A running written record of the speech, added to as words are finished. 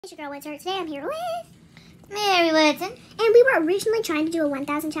It's your girl Woodson. Today I'm here with Mary Woodson. And we were originally trying to do a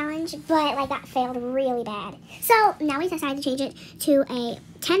 1,000 challenge, but that failed really bad. So now we decided to change it to a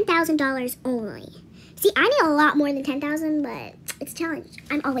 $10,000 only. See, I need a lot more than 10,000, but it's a challenge.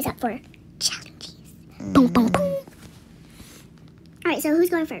 I'm always up for challenges. Boom, boom, boom. Alright, so who's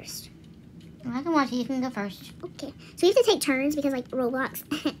going first? I can watch it. You can go first. Okay. So you have to take turns because, Roblox.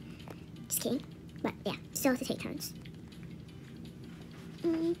 Just kidding. But yeah, still have to take turns.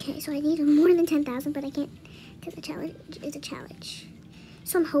 Okay, so I need more than 10,000, but I can't because the challenge is a challenge.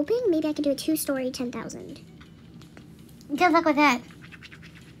 So I'm hoping maybe I can do a 2-story 10,000. Good luck with that.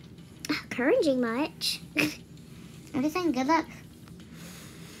 Encouraging much. I'm just saying good luck.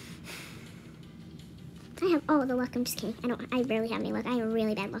 I have all the luck. I'm just kidding. I barely have any luck. I have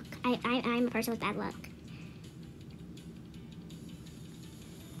really bad luck. I'm a person with bad luck.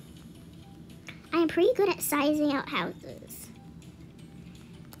 I am pretty good at sizing out houses.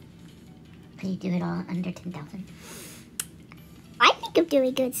 Can you do it all under 10,000? I think I'm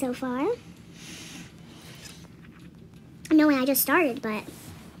doing good so far. Knowing I just started, but,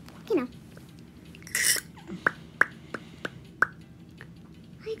 you know.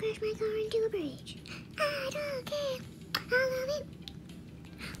 I crashed my car into a bridge. I don't care. I love it.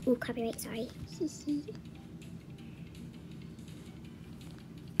 Ooh, copyright, sorry.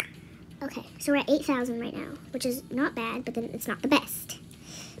 Okay, so we're at 8,000 right now, which is not bad, but then it's not the best.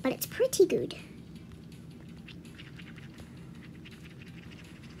 But it's pretty good.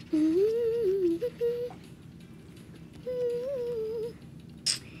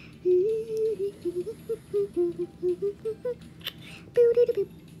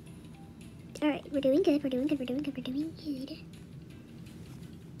 Alright, we're doing good, we're doing good, we're doing good, we're doing good.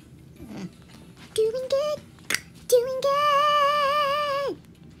 Doing good, doing good.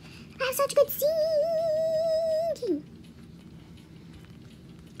 I have such good seeing.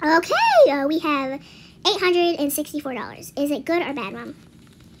 Okay, we have $864. Is it good or bad, Mom?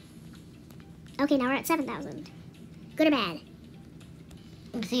 Okay, now we're at 7,000. Good or bad?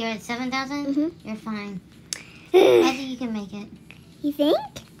 So you're at 7,000? Mm-hmm. You're fine. I think you can make it. You think?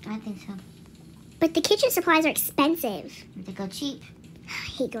 I think so. But the kitchen supplies are expensive. They go cheap. I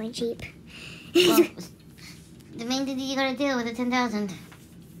hate going cheap. Well, the main thing that you gotta do with the 10,000.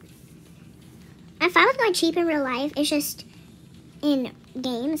 I'm fine with going cheap in real life. It's just in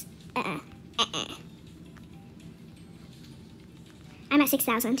games. I'm at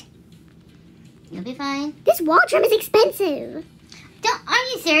 6,000. You'll be fine. This wall trim is expensive. Are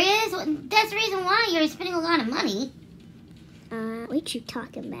you serious? That's the reason why you're spending a lot of money. What you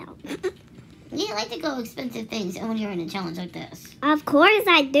talking about? You like to go expensive things when you're in a challenge like this. Of course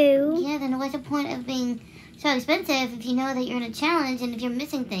I do. Yeah, then what's the point of being so expensive if you know that you're in a challenge and if you're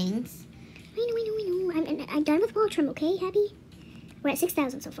missing things? I know. I'm done with wall trim, okay, Happy? We're at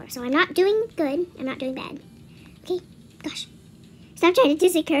 6,000 so far, so I'm not doing good. I'm not doing bad. Okay? Gosh. Stop trying to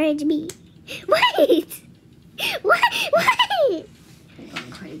discourage me. Wait! What? You're going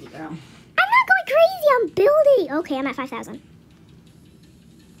crazy, girl. I'm not going crazy. I'm building. Okay, I'm at 5,000.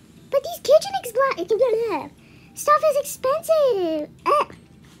 But these kitchen stuff is expensive.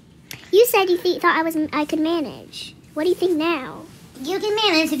 You said you thought I could manage. What do you think now? You can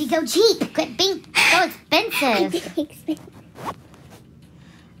manage if you go cheap. Quit being so expensive.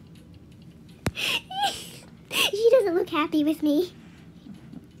 She doesn't look happy with me.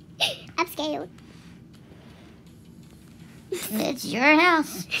 Upscale. It's your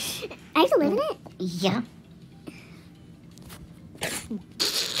house. I have to live in it? Yeah.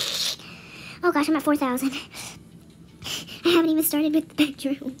 Oh gosh, I'm at 4,000. I haven't even started with the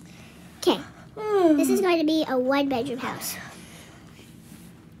bedroom. Okay. This is going to be a 1-bedroom house.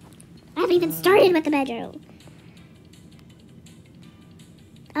 I haven't even started with the bedroom.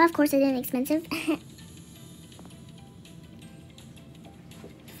 Of course, it isn't expensive.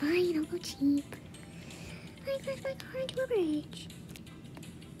 Fine, I'll go cheap. I crashed my car into a bridge.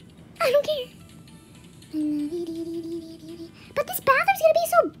 I don't care. But this bathroom's gonna be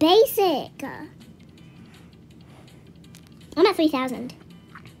so basic. I'm at 3,000.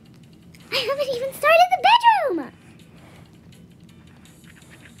 I haven't even started the bedroom.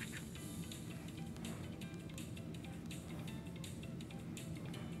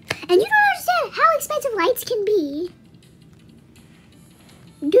 And you don't understand how expensive lights can be.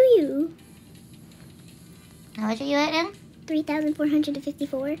 Do you? How much are you at now?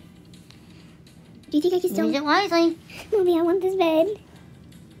 3,454. Do you think I can still... Use it wisely. Mommy, I want this bed.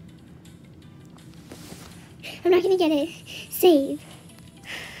 I'm not gonna get it. Save.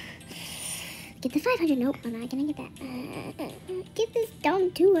 Get the 500. Nope, I'm not gonna get that. Get this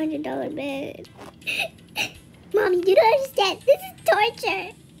dumb $200 bed. Mommy, you don't understand. This is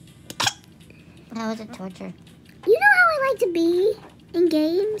torture. How is it torture? You know how I like to be in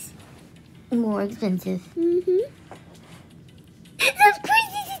games? More expensive. Mm-hmm. Of course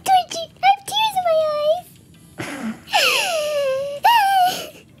this is torture. I have tears in my eyes.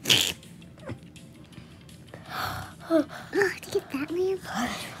 Oh, to get that lamp?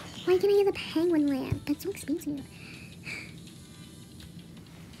 Why can't I get the penguin lamp? That's so expensive.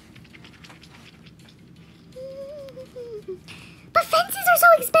 But fences are so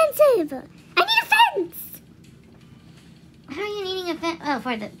expensive. I need a fence. How are you needing a fence? Oh,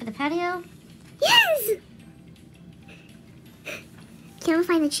 for the patio? Yes. Can't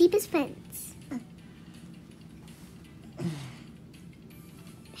find the cheapest fence.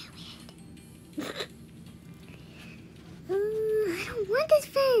 I don't want this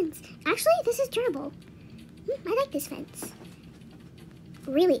fence. Actually, this is durable. I like this fence.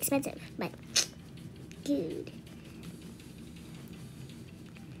 Really expensive, but dude.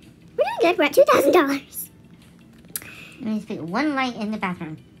 We're doing good. We're at $2,000. You need to put one light in the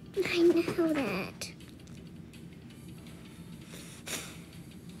bathroom. I know that.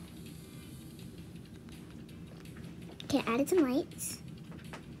 Okay, added some lights.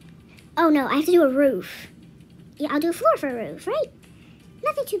 Oh no, I have to do a roof. Yeah, I'll do a floor for a roof, right?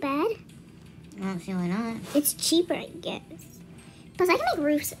 Nothing too bad. I don't see why not. It's cheaper, I guess. Plus, I can make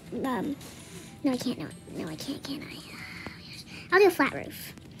roofs. No, I can't. No, I can't. Can I? I'll do a flat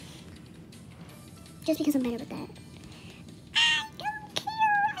roof. Just because I'm better with that. I don't care.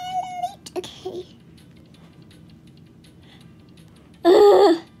 I love it. Okay.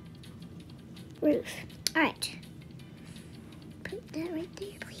 Roof. All right. Put that right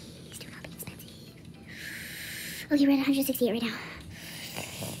there, please. Do not be expensive. Okay, we're at 168 right now.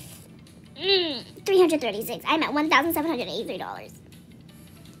 336. I'm at $1,783.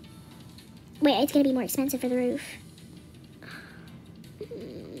 Wait, it's gonna be more expensive for the roof.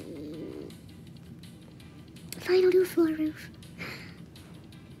 Fine, I'll do a floor roof.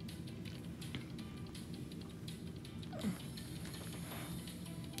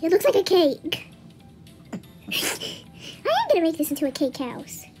 It looks like a cake. I am gonna make this into a cake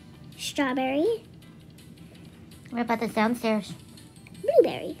house. Strawberry. What about this downstairs?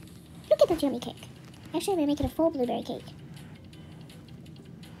 Blueberry. Look at that yummy cake. Actually, I'm gonna make it a full blueberry cake.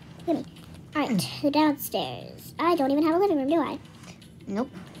 Yummy. Alright, the downstairs. I don't even have a living room, do I? Nope.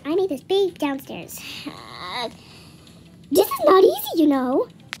 I need this big downstairs. This is not easy, you know.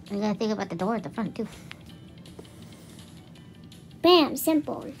 You gotta think about the door at the front, too. Bam,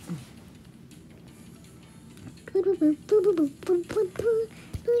 simple.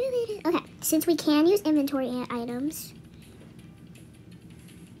 Okay, since we can use inventory items,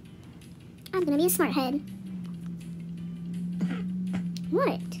 I'm gonna be a smart head.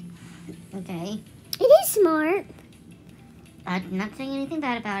 What? Okay. It is smart. I'm not saying anything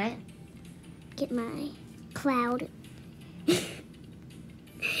bad about it. Get my cloud.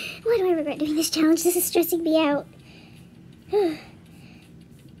 Why do I regret doing this challenge? This is stressing me out.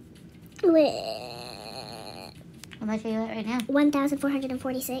 How much are you at right now?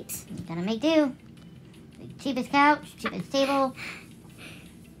 1,446. You gotta make do. Cheapest couch, cheapest table.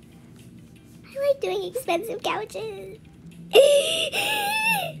 I like doing expensive couches.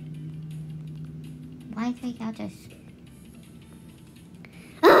 Why 3 couches?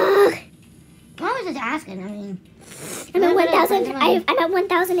 Ugh. I was just asking. I mean, I'm at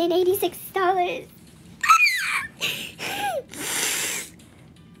 $1,086.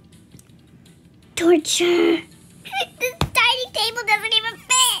 Torture. This tiny table doesn't even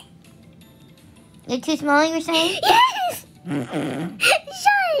fit. You're too small, you're saying? Yes.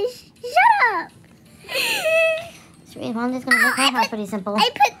 Shush. Shut up. Sweet, I'm just gonna make my house pretty simple. I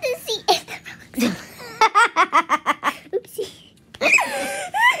put the seat in the wrong spot. Oopsie. I'm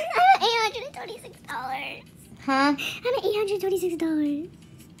at $826. Huh? I'm at $826.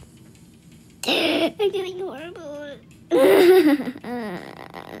 I'm doing horrible.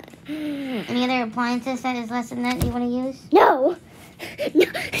 Any other appliances that is less than that you want to use? No. No.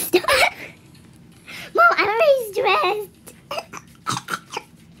 Stop. Mom, I'm already stressed.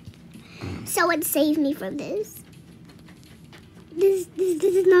 Someone save me from this. This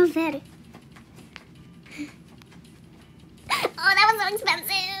is not fair. Oh, that was so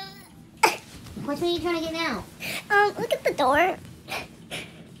expensive. Which one are you trying to get now? Look at the door.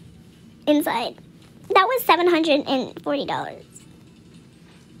 Inside. That was $740.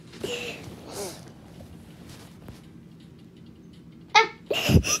 I'm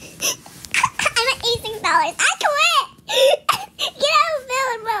at $86. I quit. Get out of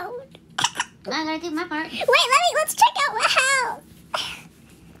villain mode. I gotta do my part. Wait, let's check out my house.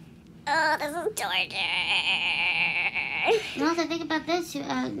 Oh, this is torture. And also think about this. You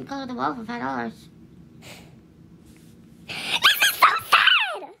go to the wall for $5. This is so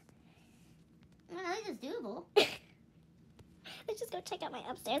sad! Well, at least it's doable. Let's just go check out my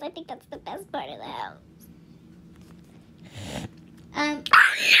upstairs. I think that's the best part of the house. Oh,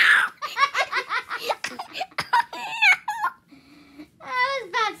 I was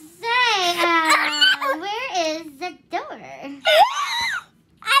about to say, where is the door? I'm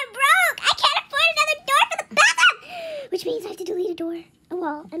broke! I can't afford another door for the bathroom! Which means I have to delete a door. A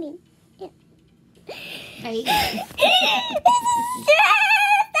wall, I mean, yeah. There you go. This is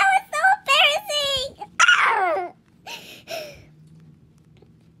stress! That was so embarrassing! Ah!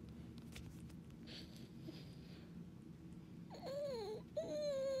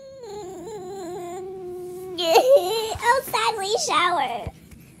 I'll sadly shower.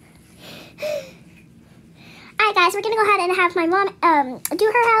 Alright guys, we're gonna go ahead and have my mom do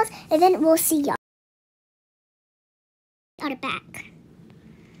her house, and then we'll see y'all. Out of back.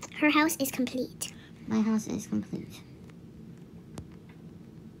 Her house is complete. My house is complete.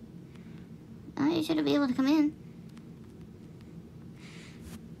 Oh, you should be able to come in.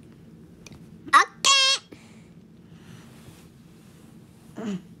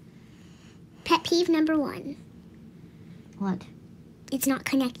 Okay. Pet peeve number 1. What? It's not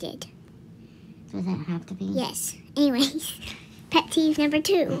connected. Does that have to be? Yes. Anyways, pet peeve number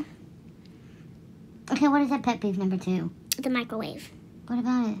 2. Okay, what is that pet peeve number 2? The microwave. What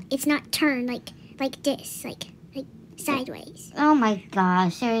about it? It's not turned like this, like sideways. Oh my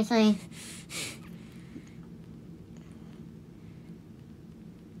gosh, seriously?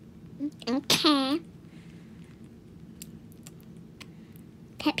 Okay.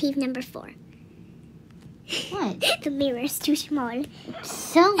 Pet peeve number 4. What? The mirror is too small.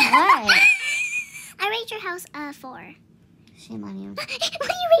 So what? I rate your house 4. Shame on you. What do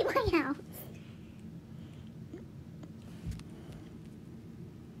you rate my house?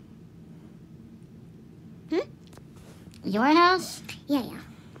 Your house? Yeah.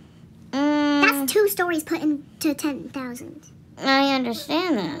 That's 2 stories put into 10,000. I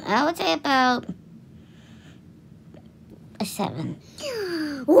understand that. I would say about a 7.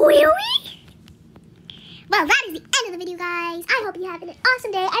 Really? Well, that is the end of the video, guys. I hope you have an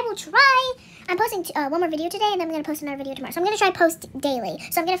awesome day. I will try. I'm posting one more video today, and then I'm going to post another video tomorrow. So I'm going to try post daily.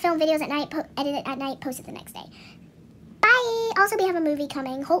 So I'm going to film videos at night, edit it at night, post it the next day. Bye. Also, we have a movie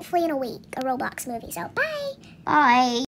coming, hopefully in a week, a Roblox movie. So, bye. Bye.